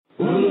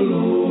It's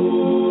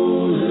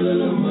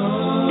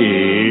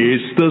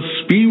the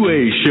Spiwe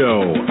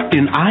Show,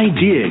 an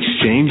idea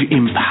exchange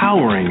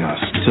empowering us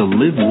to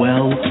live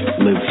well,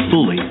 live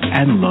fully,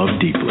 and love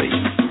deeply.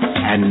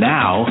 And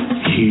now,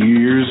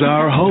 here's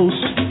our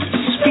host,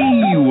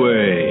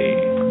 Spiwe.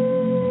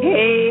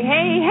 Hey,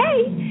 hey,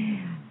 hey.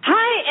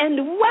 Hi,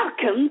 and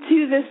welcome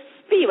to the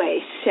Spiwe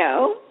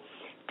Show.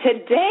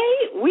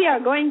 Today, we are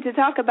going to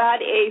talk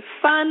about a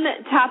fun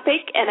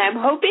topic, and I'm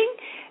hoping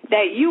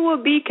that you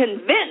will be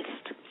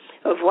convinced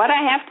of what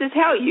I have to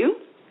tell you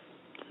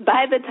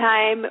by the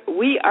time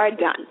we are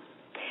done.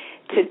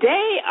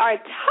 Today, our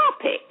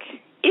topic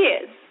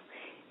is,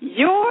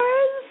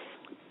 yours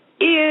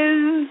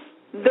is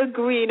the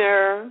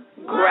greener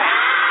grass.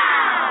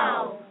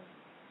 Wow!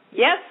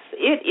 Yes,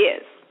 it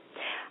is.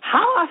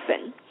 How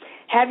often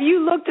have you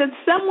looked at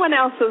someone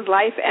else's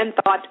life and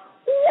thought,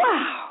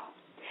 wow,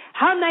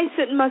 how nice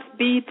it must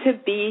be to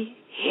be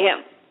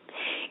him.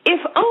 If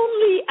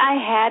only I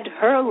had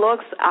her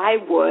looks, I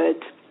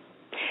would.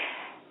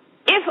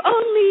 If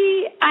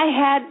only I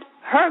had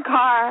her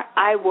car,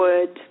 I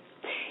would.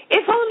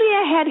 If only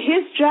I had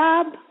his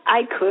job,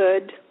 I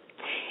could.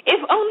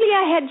 If only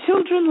I had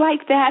children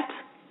like that,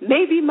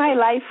 maybe my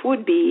life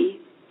would be.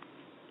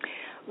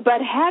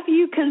 But have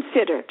you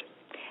considered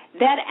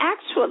that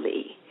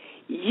actually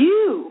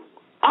you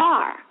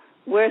are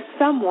where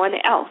someone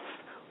else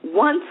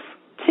wants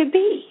to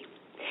be?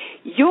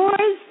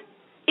 Yours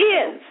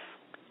is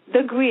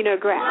the greener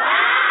grass.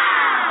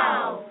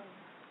 Wow!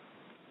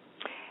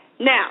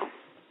 Now,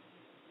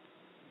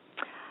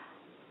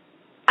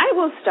 I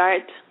will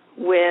start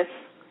with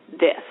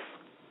this.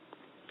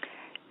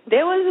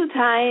 There was a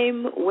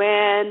time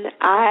when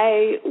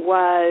I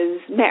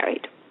was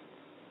married.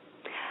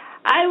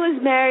 I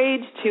was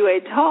married to a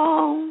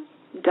tall,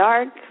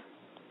 dark,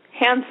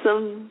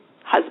 handsome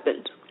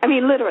husband. I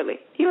mean, literally.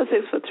 He was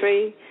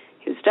 6'3".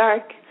 He was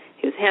dark.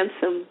 He was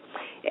handsome.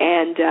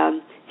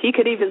 And he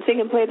could even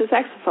sing and play the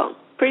saxophone.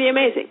 Pretty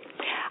amazing.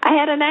 I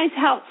had a nice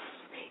house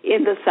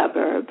in the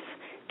suburbs,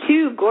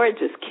 2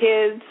 gorgeous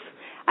kids.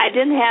 I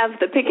didn't have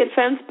the picket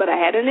fence, but I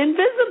had an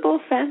invisible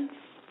fence.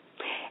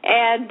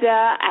 And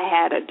I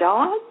had a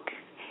dog,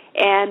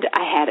 and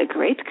I had a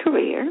great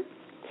career.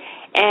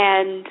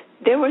 And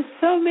there were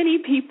so many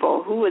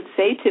people who would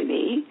say to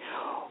me,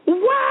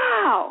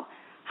 wow,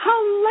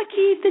 how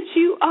lucky that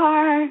you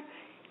are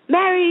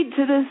married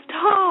to this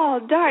tall,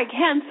 dark,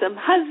 handsome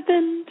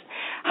husband.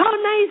 How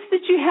nice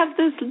that you have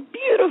this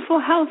beautiful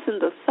house in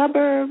the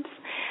suburbs.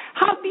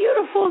 How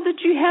beautiful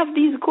that you have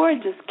these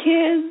gorgeous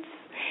kids.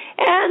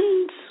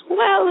 And,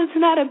 well, it's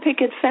not a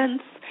picket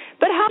fence,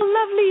 but how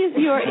lovely is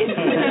your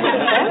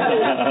invisible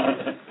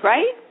fence,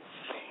 right?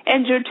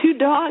 And your 2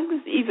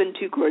 dogs, even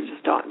 2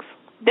 gorgeous dogs.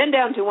 Then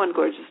down to 1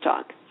 gorgeous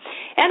dog.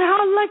 And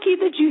how lucky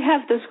that you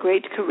have this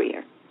great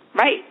career,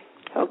 right?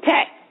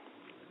 Okay.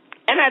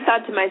 And I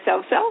thought to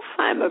myself,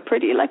 I'm a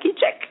pretty lucky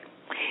chick.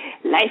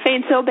 Life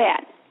ain't so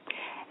bad.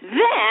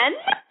 Then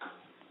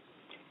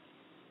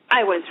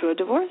I went through a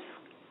divorce.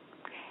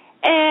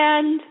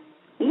 And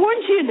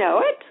wouldn't you know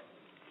it,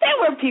 there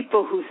were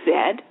people who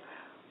said,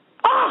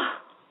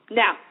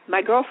 now,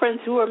 my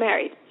girlfriends who were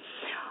married,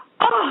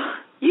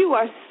 you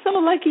are so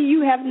lucky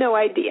you have no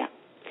idea.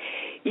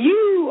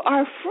 You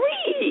are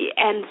free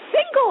and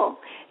single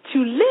to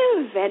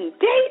live and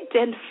date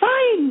and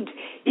find,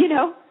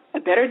 a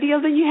better deal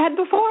than you had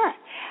before.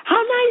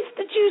 How nice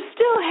that you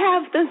still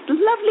have this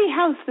lovely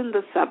house in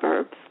the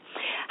suburbs.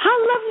 How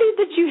lovely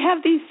that you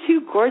have these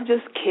 2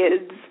 gorgeous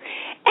kids.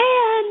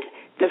 And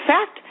the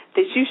fact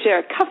that you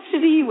share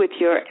custody with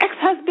your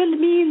ex-husband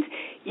means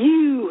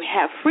you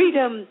have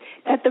freedom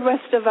that the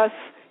rest of us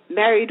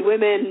married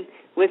women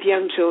with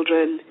young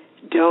children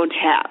don't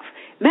have.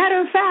 Matter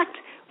of fact,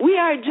 we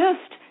are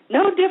just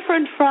no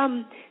different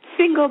from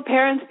single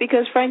parents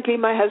because, frankly,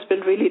 my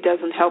husband really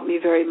doesn't help me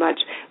very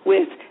much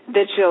with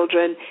the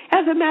children.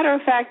 As a matter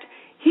of fact,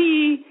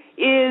 he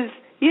is,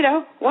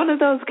 one of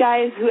those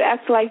guys who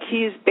acts like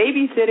he's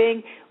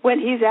babysitting when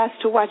he's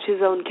asked to watch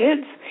his own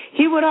kids.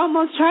 He would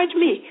almost charge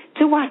me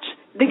to watch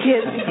the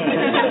kids.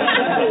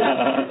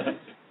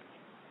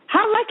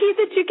 How lucky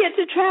that you get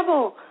to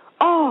travel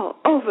all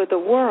over the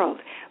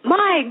world.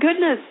 My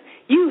goodness,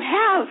 you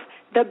have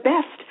the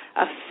best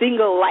of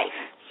single life.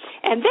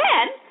 And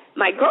then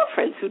my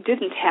girlfriends who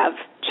didn't have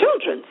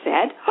children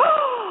said,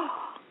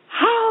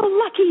 how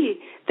lucky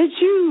that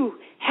you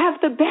have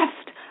the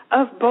best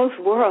of both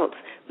worlds.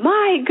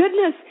 My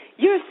goodness,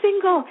 you're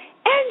single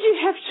and you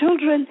have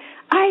children.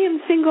 I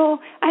am single.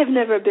 I've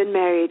never been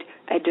married.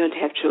 I don't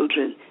have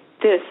children.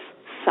 This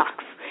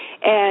sucks.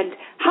 And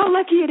how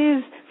lucky it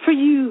is for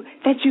you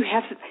that you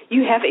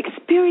have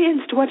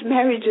experienced what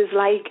marriage is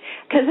like,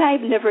 because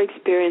I've never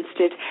experienced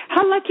it.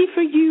 How lucky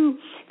for you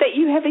that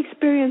you have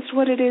experienced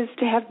what it is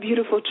to have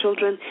beautiful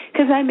children,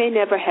 because I may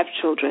never have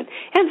children.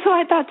 And so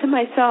I thought to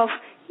myself,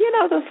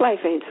 this life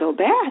ain't so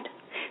bad.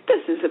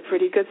 This is a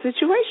pretty good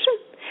situation.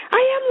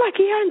 I am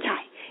lucky, aren't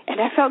I? And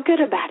I felt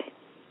good about it.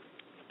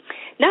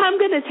 Now I'm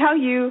going to tell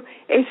you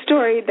a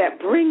story that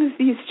brings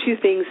these two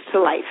things to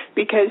life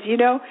because,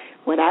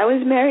 when I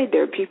was married,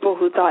 there were people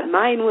who thought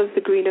mine was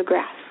the greener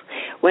grass.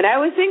 When I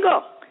was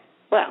single,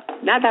 well,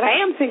 now that I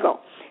am single,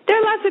 there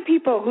are lots of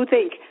people who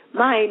think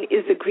mine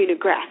is the greener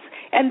grass.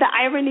 And the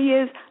irony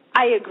is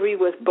I agree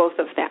with both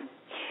of them.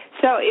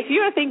 So if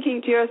you're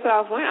thinking to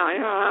yourself, well,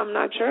 I'm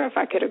not sure if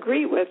I could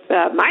agree with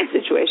my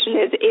situation,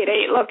 it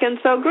ain't looking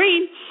so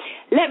green,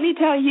 let me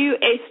tell you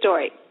a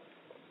story.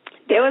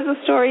 There was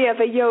a story of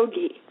a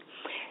yogi.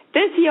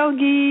 This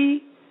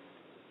yogi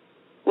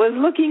was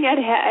looking at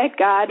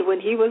God when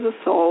he was a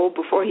soul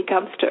before he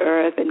comes to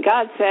earth, and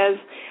God says,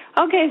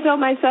 okay, so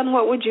my son,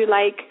 what would you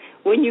like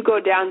when you go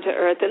down to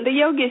earth? And the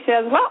yogi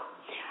says, well,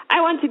 I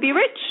want to be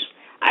rich,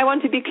 I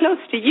want to be close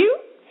to you,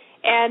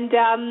 and,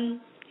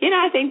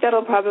 I think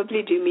that'll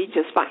probably do me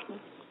just fine.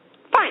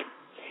 Fine.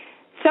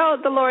 So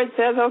the Lord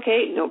says,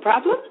 okay, no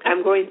problem,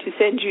 I'm going to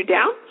send you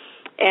down,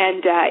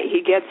 and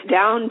he gets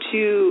down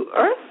to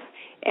earth,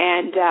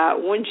 and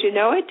wouldn't you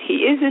know it,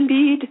 he is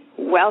indeed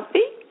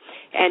wealthy,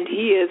 and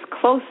he is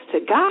close to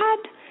God,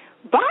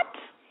 but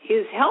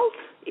his health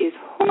is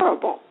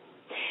horrible.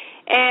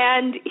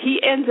 And he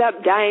ends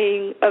up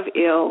dying of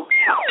ill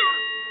health.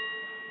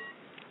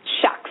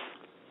 Shucks.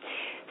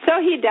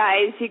 So he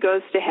dies, he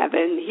goes to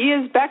heaven, he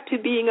is back to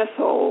being a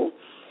soul,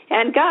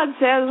 and God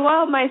says,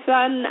 well, my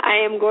son,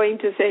 I am going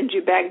to send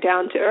you back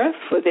down to earth,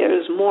 for there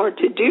is more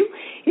to do.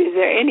 Is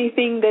there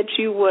anything that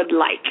you would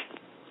like?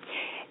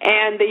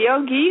 And the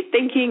yogi,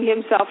 thinking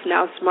himself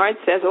now smart,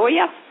 says, oh,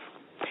 yes.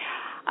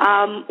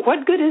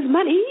 What good is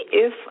money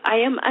if I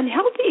am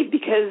unhealthy?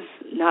 Because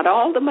not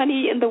all the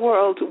money in the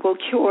world will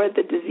cure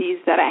the disease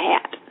that I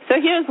had. So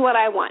here's what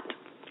I want.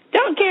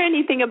 Don't care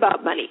anything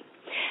about money.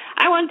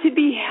 I want to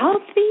be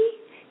healthy,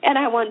 and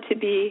I want to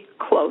be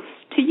close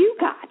to you,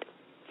 God.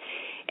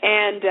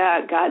 And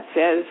God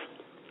says,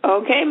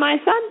 okay, my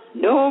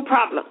son, no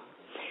problem.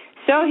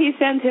 So he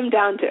sends him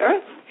down to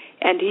earth,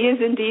 and he is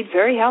indeed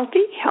very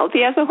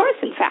healthy as a horse,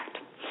 in fact.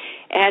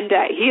 And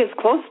he is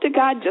close to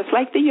God, just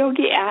like the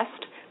yogi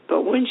asked,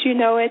 but wouldn't you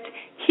know it,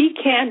 he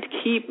can't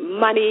keep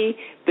money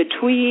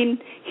between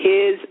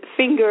his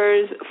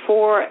fingers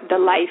for the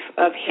life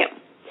of him.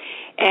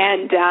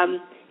 And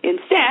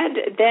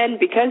instead, then,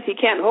 because he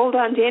can't hold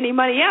on to any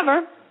money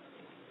ever,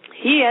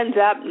 he ends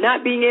up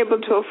not being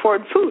able to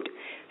afford food.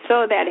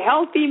 So that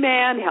healthy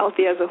man,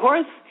 healthy as a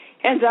horse,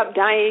 ends up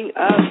dying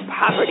of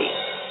poverty.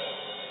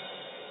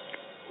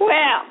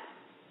 Well,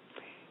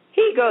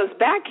 he goes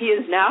back. He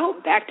is now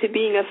back to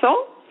being a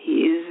soul.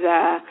 He's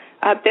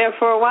up there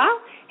for a while,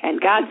 and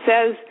God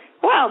says,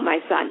 well, my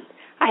son,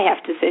 I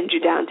have to send you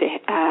down to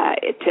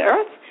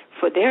earth,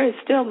 for there is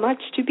still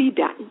much to be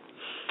done.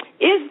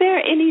 Is there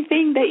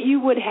anything that you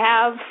would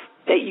have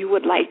that you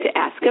would like to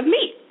ask of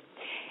me?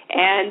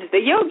 And the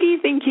yogi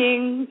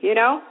thinking,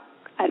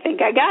 I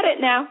think I got it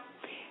now,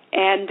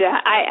 and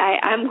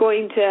I'm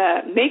going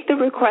to make the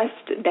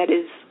request that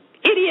is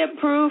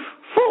idiot-proof,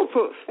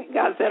 foolproof. And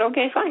God said,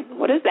 okay, fine.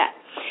 What is that?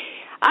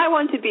 I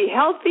want to be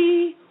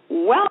healthy,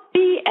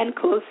 wealthy, and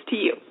close to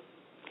you.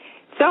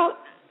 So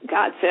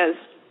God says,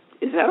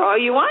 is that all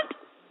you want?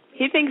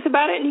 He thinks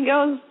about it, and he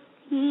goes,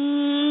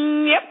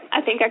 yep,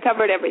 I think I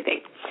covered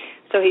everything.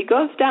 So he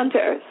goes down to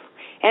earth,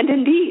 and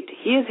indeed,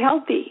 he is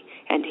healthy,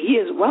 and he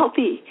is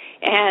wealthy,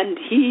 and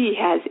he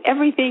has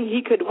everything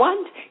he could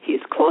want.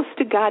 He's close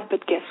to God,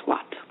 but guess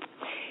what?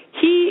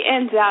 He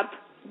ends up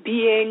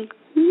being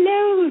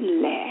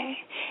lonely,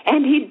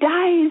 and he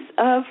dies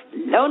of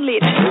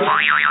loneliness.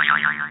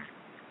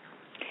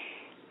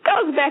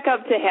 Goes back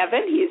up to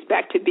heaven. He's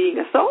back to being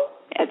a soul.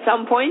 At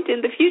some point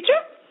in the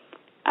future,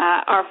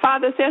 our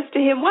Father says to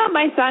him, well,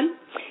 my son,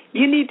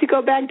 you need to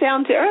go back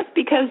down to earth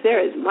because there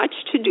is much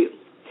to do.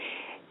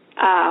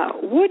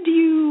 Would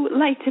you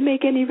like to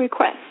make any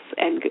requests?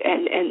 And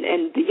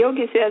the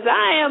yogi says,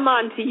 I am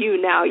on to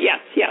you now.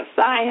 Yes,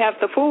 I have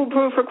the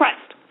foolproof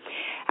request.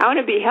 I want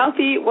to be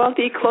healthy,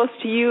 wealthy, close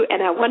to you,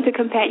 and I want a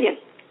companion.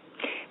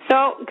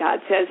 So God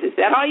says, is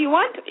that all you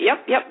want?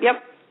 Yep.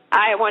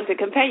 I want a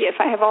companion.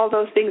 If I have all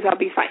those things, I'll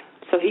be fine.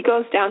 So he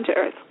goes down to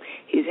earth.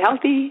 He's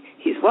healthy,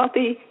 he's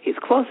wealthy, he's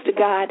close to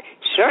God.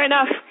 Sure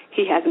enough,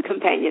 he has a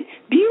companion.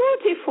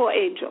 Beautiful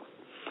angel.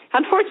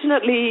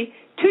 Unfortunately,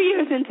 2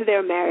 years into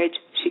their marriage,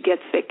 she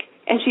gets sick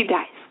and she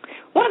dies.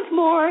 Once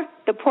more,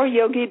 the poor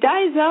yogi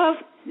dies of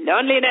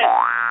loneliness.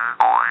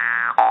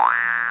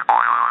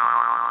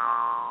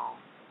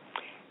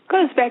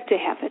 Goes back to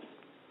heaven.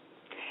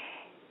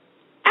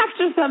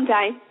 After some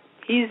time,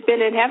 he's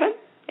been in heaven,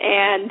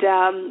 and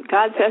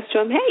God says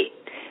to him, hey,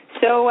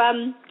 so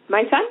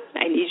my son,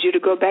 I need you to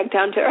go back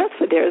down to earth,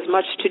 for there is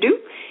much to do.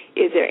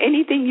 Is there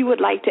anything you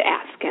would like to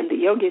ask? And the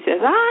yogi says,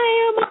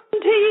 I am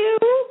unto you,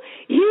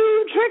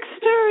 you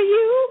trickster,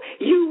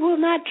 you will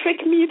not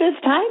trick me this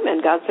time.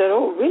 And God said,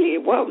 oh, really?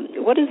 Well,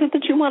 what is it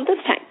that you want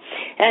this time?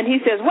 And he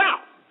says, well,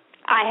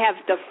 I have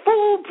the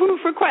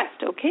foolproof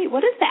request. Okay,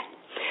 what is that?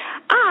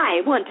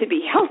 I want to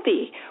be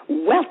healthy,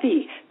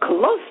 wealthy,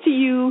 close to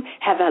you,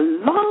 have a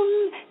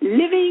long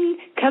living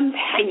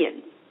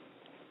companion.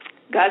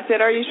 God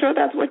said, are you sure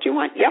that's what you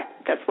want? Yep.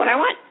 that's what I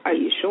want. Are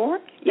you sure?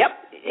 Yep.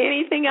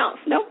 Anything else?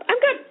 Nope, I'm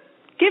good.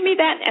 Give me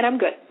that, and I'm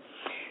good.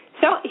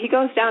 So he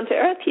goes down to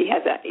earth. He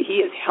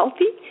is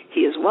healthy.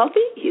 He is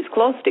wealthy. He's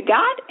close to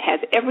God, has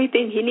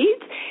everything he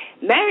needs,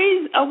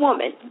 marries a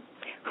woman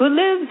who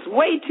lives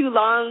way too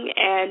long,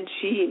 and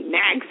she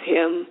nags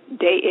him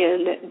day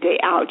in, day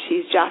out.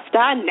 She's just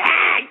a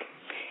nag.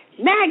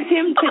 Nags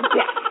him to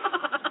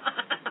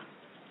death.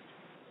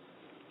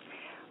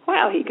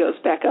 Well, he goes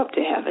back up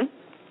to heaven,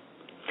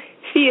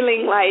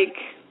 feeling like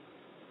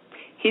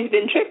he's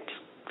been tricked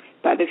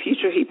by the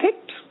future he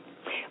picked.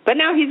 But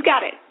now he's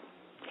got it.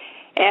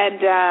 And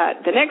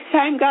the next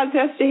time God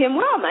says to him,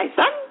 well, my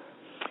son,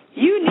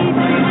 you need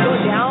to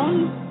go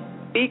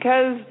down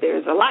because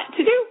there's a lot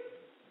to do.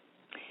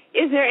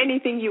 Is there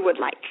anything you would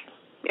like?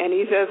 And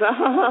he says,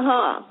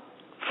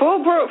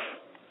 full proof.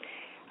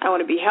 I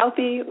want to be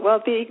healthy,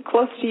 wealthy,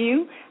 close to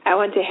you. I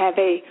want to have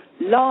a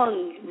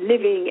long,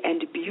 living,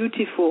 and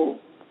beautiful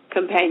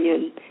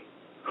companion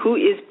who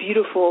is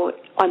beautiful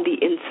on the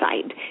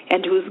inside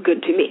and who's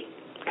good to me.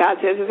 God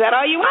says, is that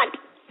all you want?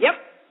 Yep.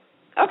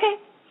 Okay.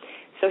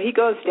 So he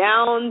goes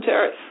down to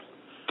earth.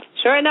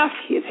 Sure enough,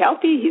 he's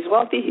healthy, he's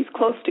wealthy, he's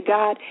close to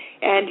God,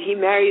 and he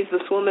marries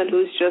this woman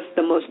who's just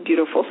the most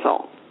beautiful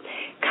soul.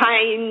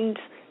 Kind,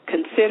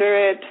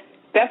 considerate,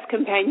 best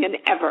companion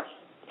ever.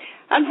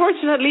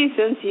 Unfortunately,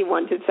 since he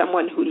wanted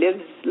someone who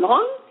lives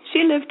long,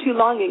 she lived too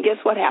long, and guess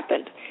what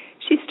happened?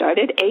 She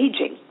started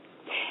aging.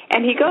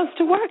 And he goes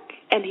to work,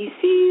 and he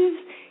sees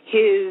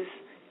his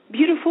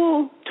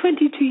beautiful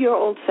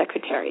 22-year-old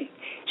secretary.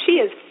 She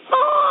is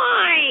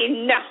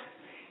fine.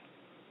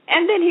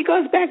 And then he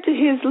goes back to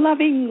his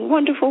loving,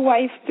 wonderful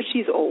wife, but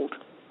she's old,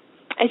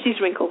 and she's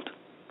wrinkled,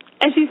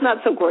 and she's not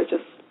so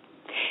gorgeous.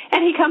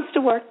 And he comes to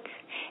work,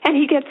 and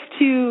he gets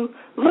to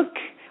look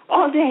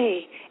all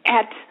day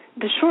at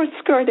the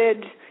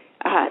short-skirted,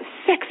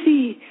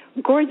 sexy,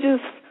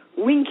 gorgeous,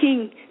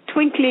 winking,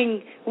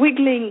 twinkling,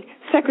 wiggling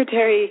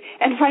secretary,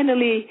 and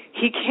finally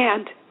he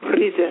can't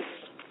resist.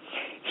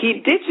 He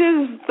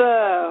ditches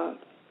the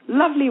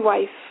lovely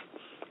wife,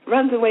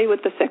 runs away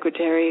with the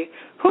secretary,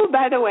 who,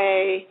 by the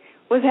way,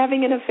 was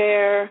having an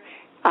affair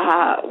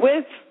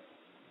with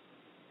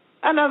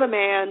another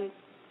man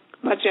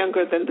much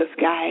younger than this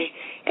guy.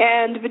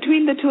 And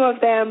between the two of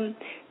them,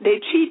 they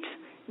cheat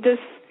this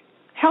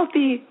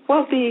healthy,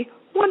 wealthy,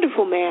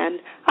 wonderful man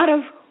out of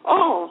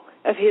all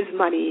of his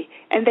money,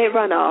 and they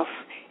run off.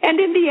 And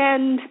in the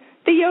end,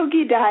 the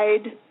yogi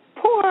died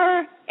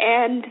poor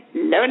and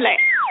lonely.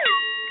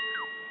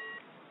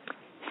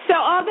 So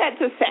all that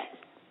to say,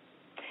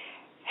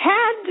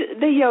 had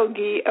the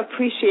yogi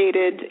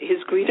appreciated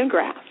his greener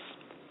grass,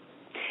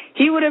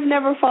 he would have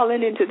never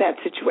fallen into that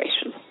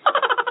situation.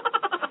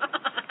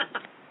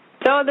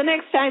 So the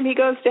next time he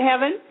goes to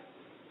heaven,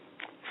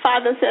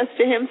 Father says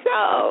to him,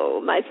 so,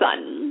 my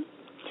son,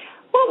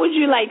 what would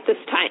you like this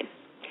time?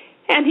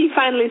 And he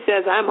finally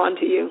says, I'm on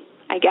to you.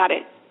 I got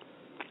it.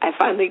 I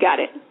finally got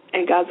it.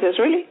 And God says,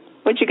 really?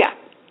 What you got?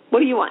 What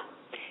do you want?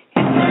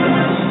 And he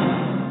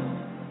says,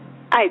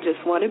 I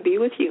just want to be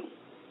with you.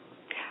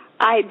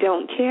 I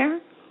don't care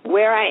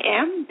where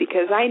I am,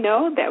 because I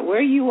know that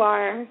where you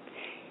are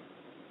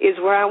is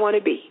where I want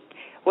to be.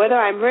 Whether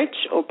I'm rich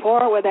or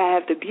poor, whether I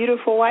have the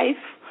beautiful wife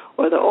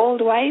or the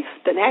old wife,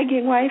 the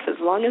nagging wife, as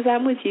long as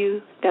I'm with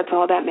you, that's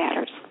all that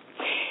matters.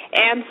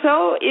 And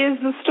so is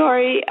the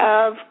story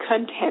of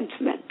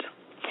contentment.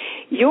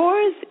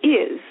 Yours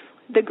is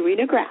the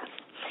greener grass.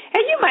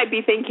 And you might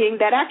be thinking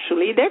that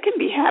actually there can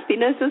be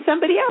happiness in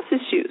somebody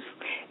else's shoes.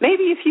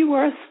 Maybe if you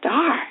were a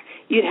star,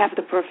 you'd have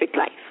the perfect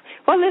life.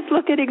 Well, let's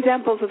look at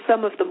examples of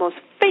some of the most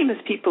famous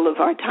people of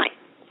our time.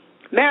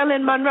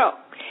 Marilyn Monroe.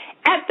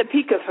 At the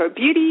peak of her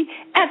beauty,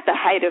 at the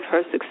height of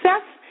her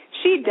success,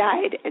 she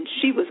died and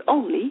she was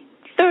only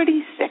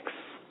 36.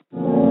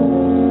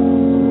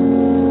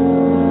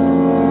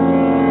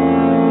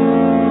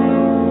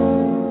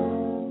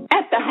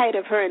 At the height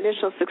of her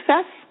initial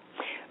success,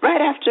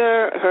 right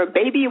after her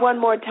Baby One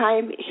More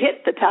Time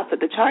hit the top of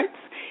the charts,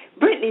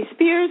 Britney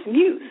Spears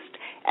mused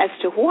as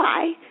to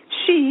why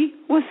she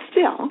was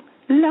still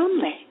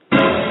lonely.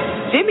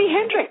 Jimi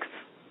Hendrix,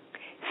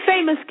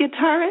 famous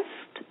guitarist,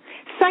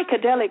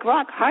 psychedelic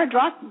rock, hard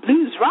rock,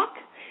 blues rock,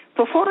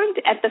 performed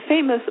at the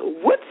famous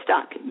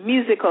Woodstock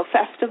Musical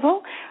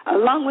Festival,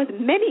 along with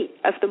many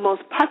of the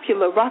most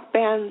popular rock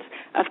bands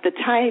of the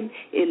time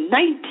in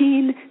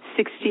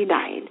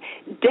 1969,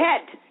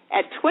 dead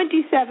at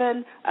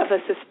 27 of a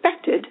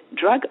suspected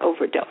drug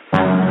overdose.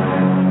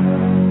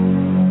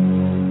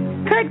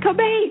 Kurt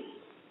Cobain,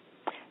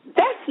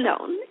 best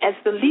known as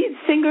the lead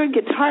singer,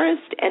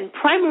 guitarist, and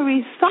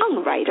primary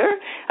songwriter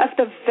of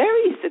the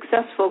very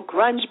successful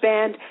grunge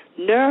band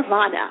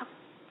Nirvana,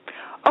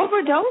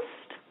 overdosed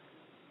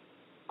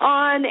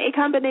on a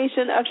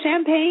combination of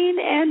champagne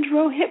and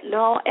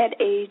Rohypnol at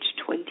age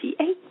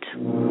 28.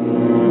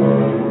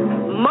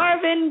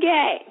 Marvin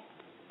Gaye,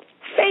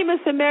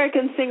 famous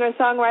American singer,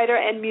 songwriter,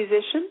 and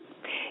musician,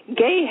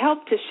 Gaye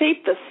helped to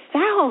shape the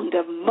sound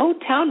of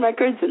Motown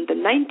records in the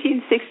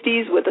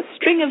 1960s with a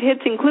string of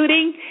hits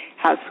including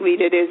How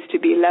Sweet It Is to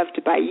Be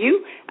Loved by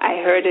You,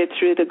 I Heard It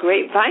Through the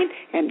Grapevine,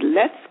 and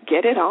Let's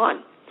Get It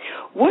On.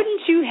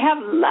 Wouldn't you have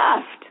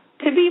loved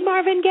to be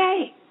Marvin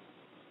Gaye?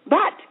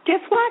 But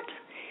guess what?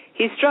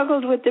 He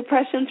struggled with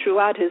depression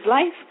throughout his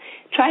life,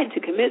 tried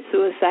to commit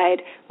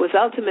suicide, was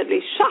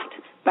ultimately shot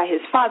by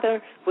his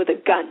father with a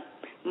gun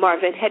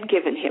Marvin had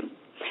given him.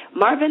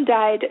 Marvin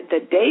died the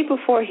day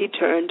before he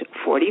turned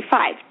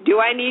 45. Do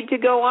I need to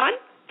go on?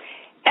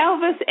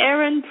 Elvis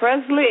Aaron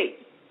Presley,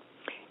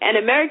 an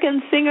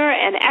American singer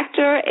and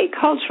actor, a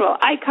cultural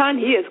icon.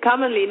 He is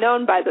commonly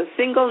known by the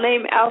single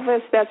name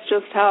Elvis. That's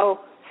just how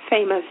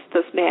famous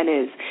this man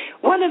is.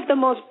 One of the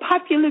most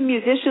popular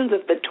musicians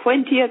of the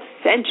 20th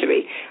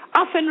century,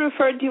 often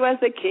referred to as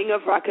the king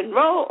of rock and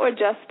roll or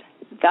just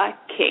the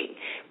king.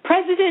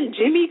 President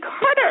Jimmy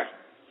Carter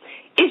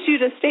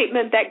issued a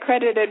statement that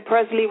credited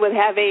Presley with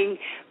having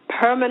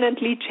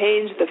permanently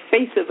changed the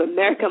face of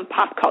American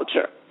pop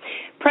culture.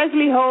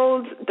 Presley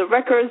holds the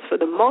records for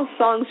the most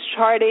songs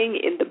charting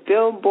in the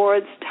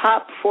Billboard's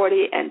Top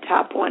 40 and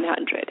Top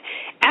 100.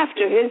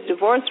 After his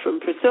divorce from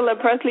Priscilla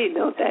Presley,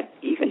 note that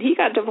even he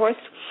got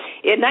divorced,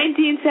 in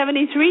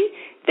 1973,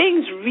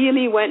 things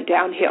really went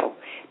downhill.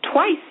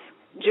 Twice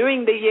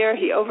during the year,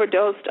 he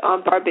overdosed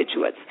on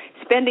barbiturates,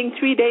 spending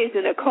 3 days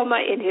in a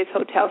coma in his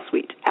hotel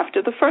suite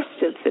after the first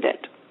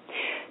incident.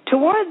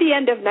 Toward the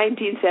end of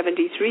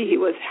 1973, he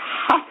was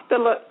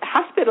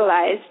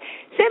hospitalized,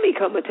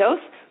 semi-comatose,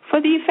 for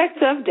the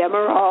effects of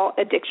Demerol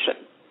addiction.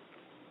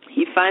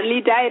 He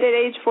finally died at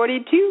age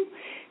 42,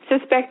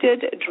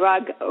 suspected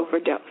drug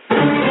overdose.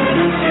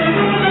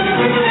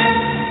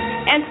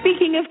 And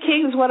speaking of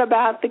kings, what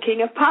about the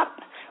king of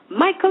pop?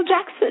 Michael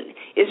Jackson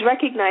is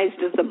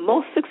recognized as the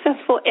most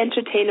successful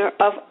entertainer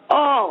of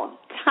all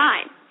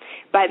time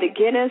by the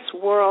Guinness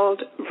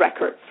World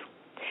Records.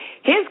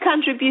 His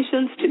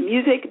contributions to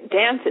music,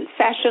 dance, and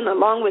fashion,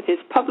 along with his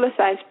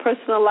publicized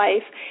personal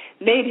life,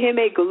 made him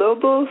a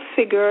global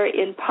figure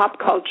in pop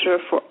culture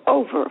for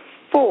over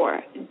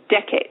 4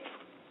 decades.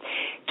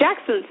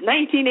 Jackson's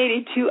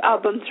 1982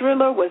 album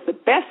Thriller was the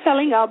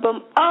best-selling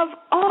album of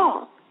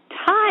all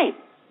time.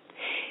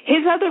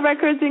 His other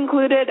records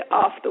included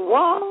Off the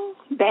Wall,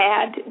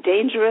 Bad,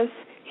 Dangerous,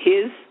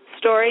 His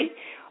Story,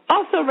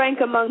 also rank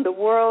among the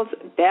world's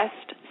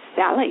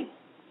best-selling.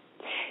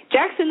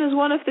 Jackson is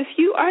one of the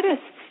few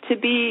artists to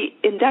be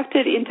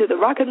inducted into the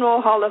Rock and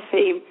Roll Hall of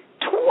Fame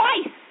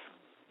twice.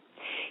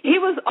 He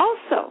was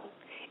also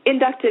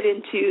inducted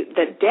into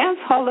the Dance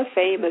Hall of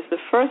Fame as the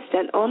first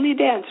and only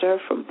dancer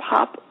from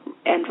pop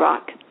and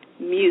rock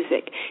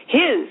music.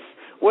 His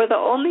were the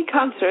only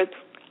concerts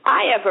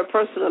I ever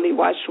personally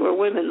watched where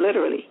women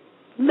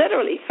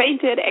literally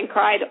fainted and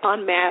cried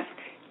en masse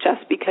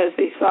just because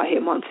they saw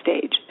him on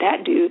stage.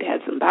 That dude had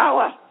some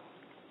power.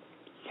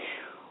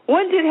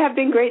 Wouldn't it have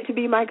been great to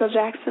be Michael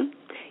Jackson?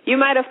 You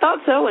might have thought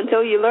so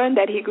until you learned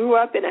that he grew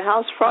up in a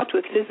house fraught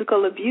with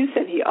physical abuse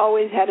and he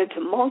always had a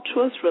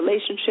tumultuous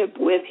relationship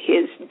with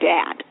his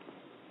dad.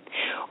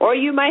 Or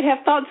you might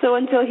have thought so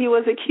until he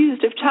was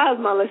accused of child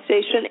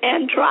molestation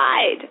and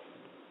tried.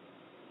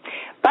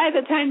 By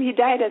the time he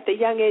died at the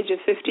young age of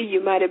 50,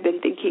 you might have been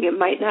thinking it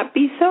might not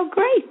be so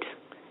great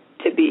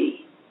to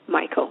be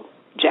Michael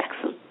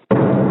Jackson.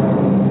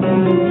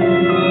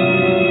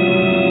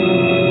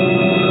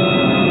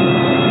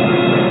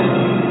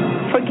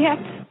 Forget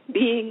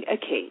being a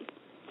king.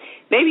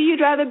 Maybe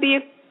you'd rather be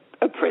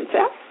a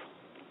princess?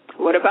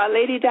 What about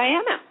Lady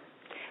Diana?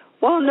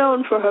 Well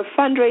known for her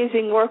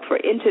fundraising work for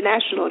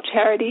international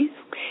charities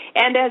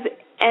and as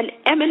an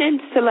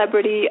eminent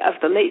celebrity of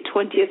the late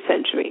 20th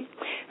century.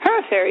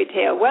 Her fairy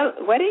tale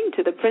wedding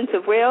to the Prince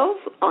of Wales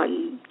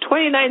on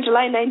 29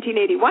 July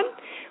 1981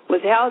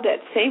 was held at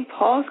St.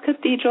 Paul's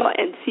Cathedral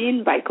and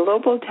seen by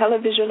global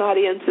television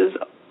audiences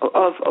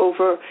of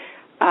over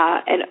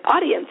an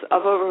audience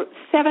of over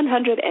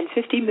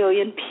 750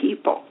 million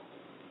people.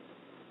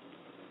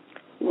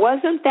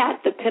 Wasn't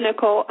that the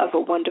pinnacle of a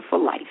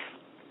wonderful life?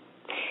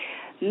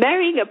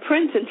 Marrying a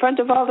prince in front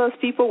of all those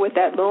people with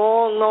that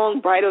long, long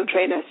bridal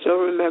train, I still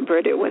remember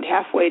it. It went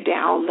halfway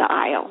down the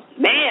aisle.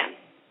 Man!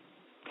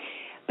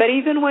 But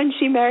even when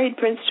she married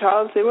Prince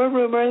Charles, there were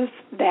rumors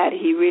that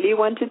he really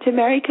wanted to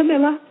marry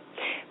Camilla,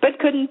 but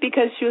couldn't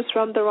because she was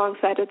from the wrong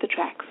side of the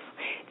tracks.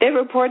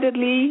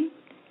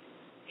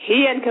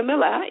 He and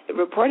Camilla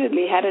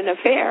reportedly had an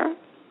affair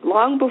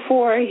long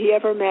before he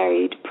ever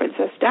married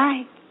Princess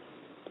Di.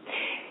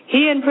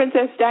 He and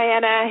Princess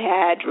Diana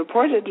had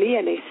reportedly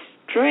an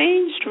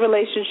estranged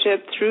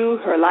relationship through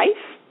her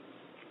life,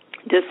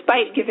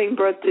 despite giving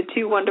birth to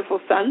 2 wonderful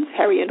sons,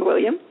 Harry and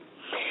William,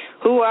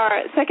 who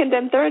are second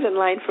and third in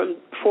line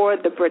for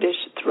the British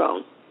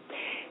throne.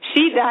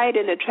 She died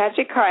in a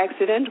tragic car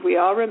accident, we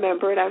all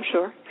remember it, I'm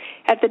sure,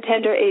 at the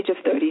tender age of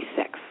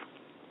 36.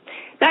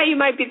 Now you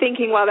might be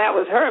thinking, well, that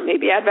was her.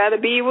 Maybe I'd rather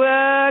be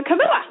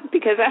Camilla,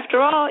 because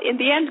after all, in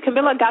the end,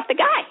 Camilla got the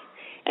guy,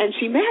 and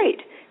she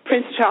married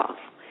Prince Charles.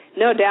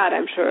 No doubt,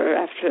 I'm sure,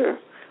 after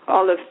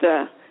all of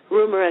the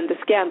rumor and the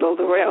scandal,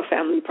 the royal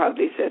family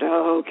probably said,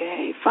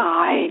 okay,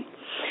 fine.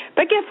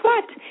 But guess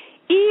what?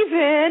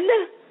 Even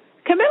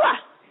Camilla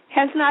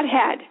has not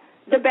had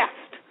the best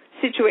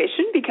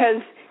situation,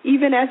 because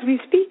even as we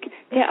speak,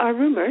 there are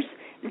rumors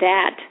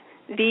that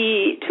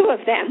the two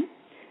of them,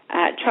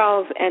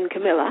 Charles and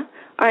Camilla,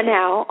 are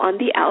now on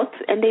the outs,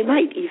 and they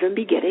might even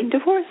be getting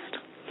divorced.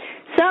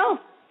 So,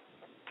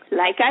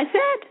 like I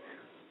said,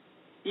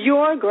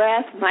 your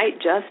grass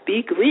might just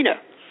be greener.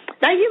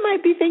 Now, you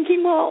might be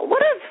thinking, well,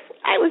 what if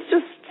I was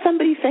just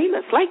somebody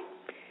famous, like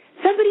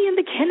somebody in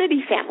the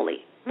Kennedy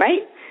family,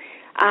 right?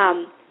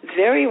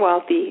 Very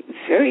wealthy,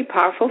 very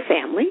powerful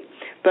family.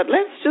 But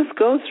let's just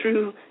go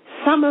through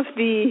some of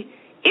the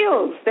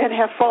ills that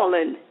have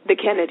fallen the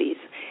Kennedys.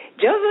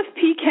 Joseph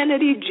P.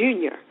 Kennedy,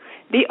 Jr.,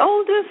 the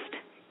oldest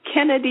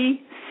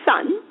Kennedy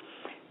son,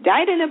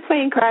 died in a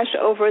plane crash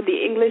over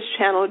the English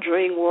Channel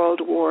during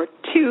World War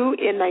II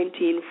in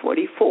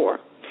 1944.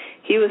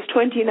 He was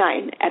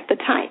 29 at the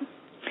time.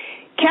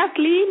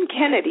 Kathleen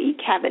Kennedy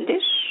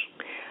Cavendish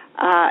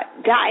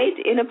died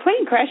in a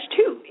plane crash,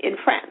 too, in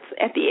France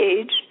at the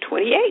age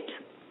 28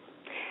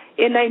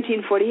 in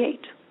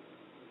 1948.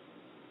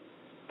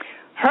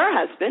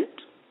 Her husband,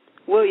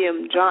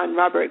 William John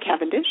Robert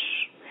Cavendish,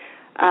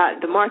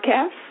 the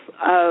Marquess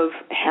of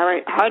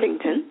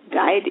Hartington,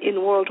 died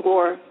in World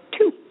War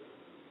II.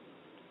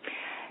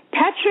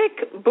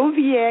 Patrick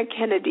Bouvier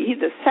Kennedy,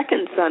 the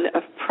second son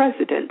of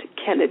President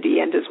Kennedy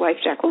and his wife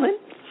Jacqueline,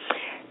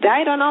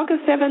 died on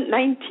August 7,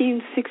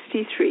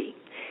 1963,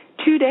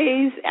 2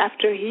 days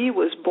after he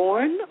was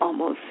born,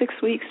 almost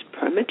 6 weeks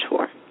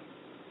premature.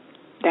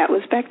 That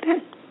was back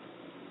then.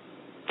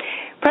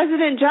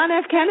 President John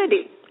F.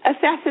 Kennedy,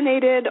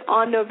 assassinated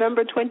on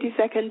November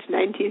 22nd,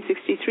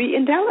 1963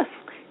 in Dallas.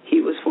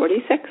 He was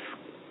 46.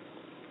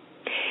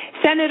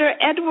 Senator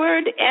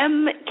Edward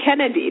M.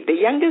 Kennedy, the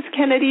youngest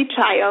Kennedy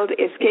child,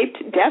 escaped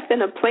death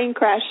in a plane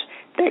crash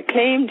that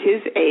claimed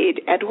his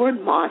aide,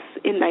 Edward Moss,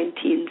 in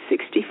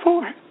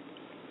 1964.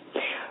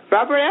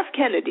 Robert F.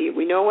 Kennedy,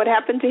 we know what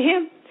happened to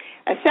him,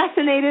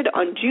 assassinated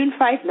on June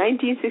 5,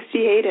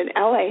 1968 in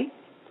L.A.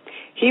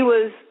 He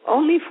was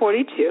only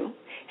 42,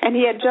 and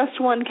he had just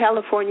won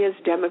California's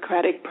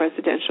Democratic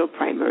presidential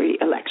primary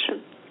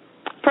election.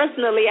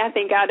 Personally, I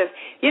think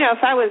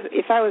if I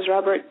was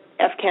Robert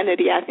F.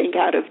 Kennedy, I think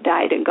I'd have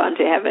died and gone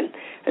to heaven,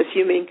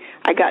 assuming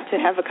I got to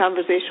have a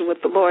conversation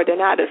with the Lord,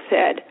 and I'd have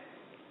said,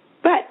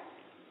 but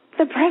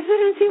the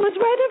presidency was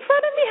right in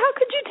front of me. How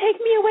could you take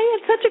me away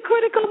at such a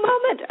critical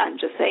moment? I'm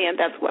just saying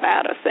that's what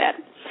I ought to have said.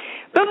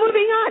 But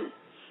moving on,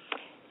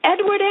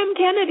 Edward M.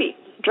 Kennedy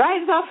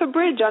drives off a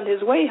bridge on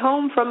his way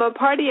home from a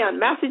party on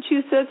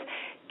Massachusetts'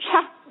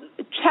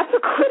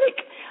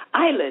 Chappaquiddick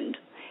Island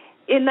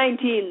in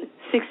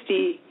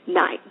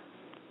 1969.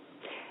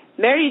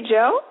 Mary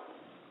Jo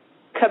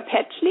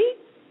Kopechny,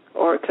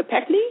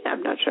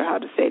 I'm not sure how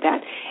to say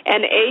that,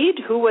 an aide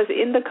who was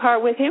in the car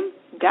with him,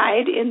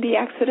 died in the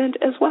accident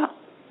as well.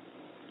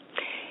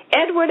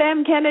 Edward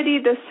M. Kennedy,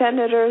 the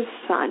senator's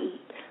son,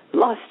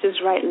 lost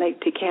his right leg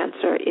to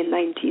cancer in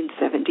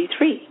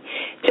 1973.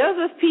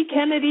 Joseph P.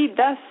 Kennedy,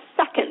 the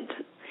second,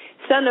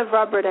 son of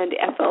Robert and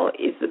Ethel,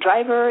 is the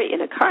driver in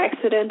a car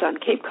accident on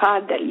Cape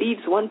Cod that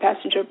leaves one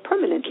passenger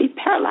permanently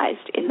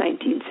paralyzed in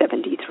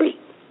 1973.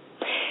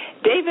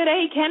 David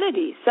A.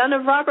 Kennedy, son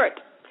of Robert,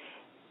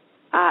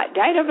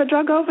 died of a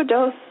drug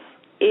overdose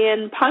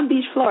in Palm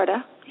Beach,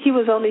 Florida. He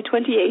was only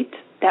 28.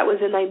 That was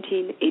in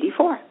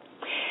 1984.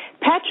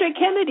 Patrick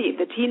Kennedy,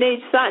 the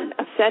teenage son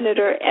of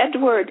Senator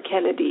Edward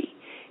Kennedy,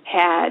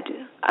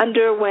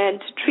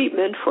 underwent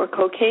treatment for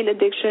cocaine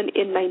addiction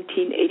in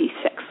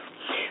 1986.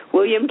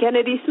 William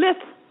Kennedy Smith,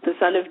 the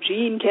son of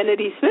Jean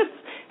Kennedy Smith,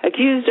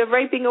 accused of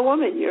raping a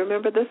woman. You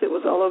remember this? It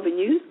was all over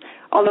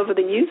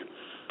the news.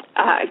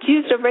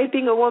 Accused of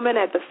raping a woman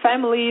at the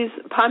family's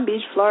Palm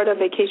Beach, Florida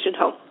vacation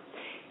home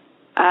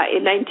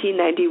in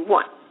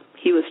 1991.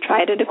 He was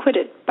tried and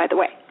acquitted, by the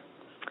way.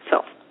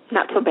 So,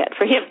 not so bad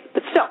for him,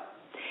 but still.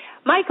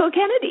 Michael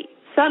Kennedy,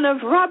 son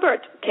of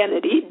Robert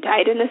Kennedy,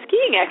 died in a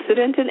skiing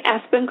accident in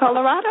Aspen,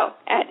 Colorado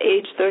at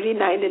age 39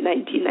 in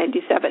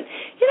 1997.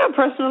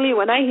 Personally,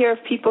 when I hear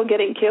of people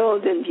getting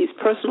killed in these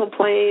personal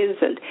planes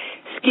and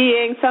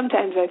skiing,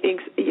 sometimes I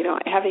think,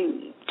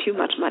 having too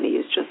much money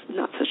is just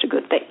not such a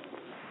good thing.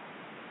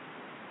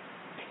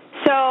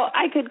 So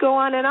I could go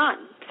on and on.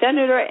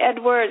 Senator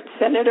Edward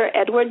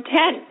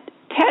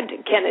Ted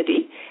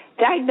Kennedy,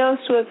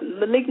 diagnosed with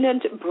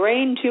malignant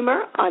brain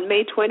tumor on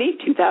May 20,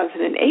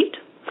 2008,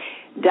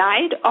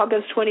 died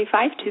August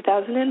 25,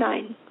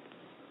 2009.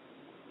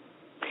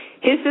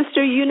 His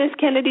sister Eunice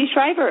Kennedy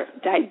Shriver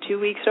died 2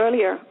 weeks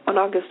earlier on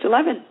August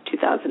 11,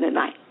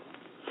 2009.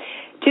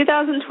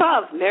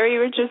 2012, Mary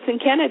Richardson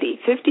Kennedy,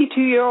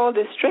 52-year-old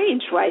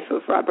estranged wife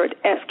of Robert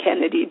F.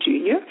 Kennedy,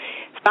 Jr.,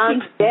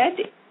 found dead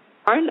in the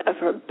barn of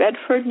her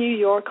Bedford, New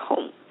York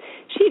home.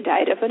 She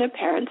died of an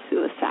apparent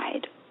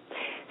suicide.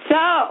 So,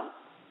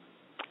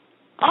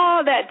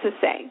 all that to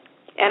say,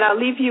 and I'll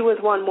leave you with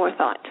one more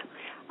thought.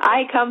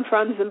 I come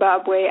from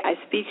Zimbabwe. I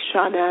speak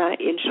Shona.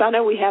 In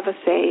Shona, we have a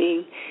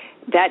saying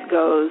that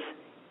goes,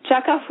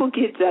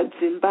 Chakafukidza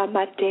dzimba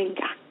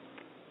matenga.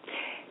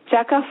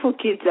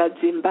 Chakafukidza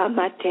dzimba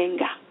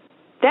matenga.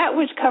 That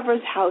which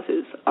covers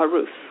houses, a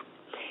roof.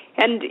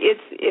 And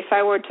if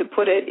I were to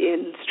put it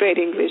in straight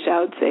English, I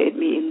would say it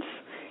means,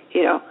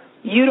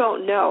 you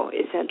don't know,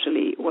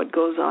 essentially, what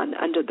goes on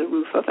under the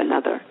roof of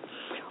another.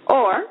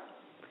 Or,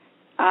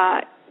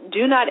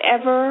 do not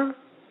ever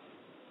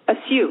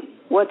assume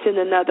what's in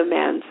another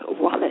man's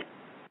wallet.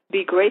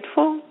 Be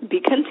grateful, be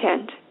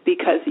content,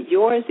 because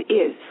yours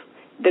is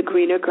the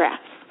greener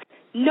grass.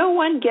 No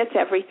one gets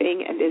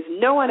everything, and there's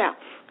no one else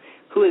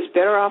who is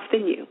better off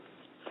than you.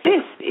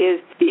 This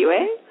is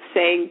Spiwe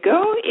saying,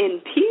 go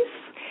in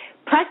peace,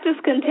 practice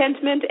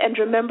contentment, and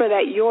remember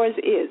that yours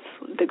is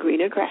the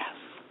greener grass.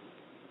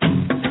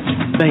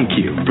 Thank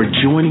you for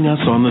joining us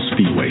on the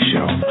Spiwe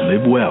Show.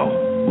 Live well,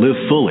 live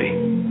fully,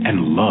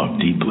 and love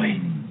deeply.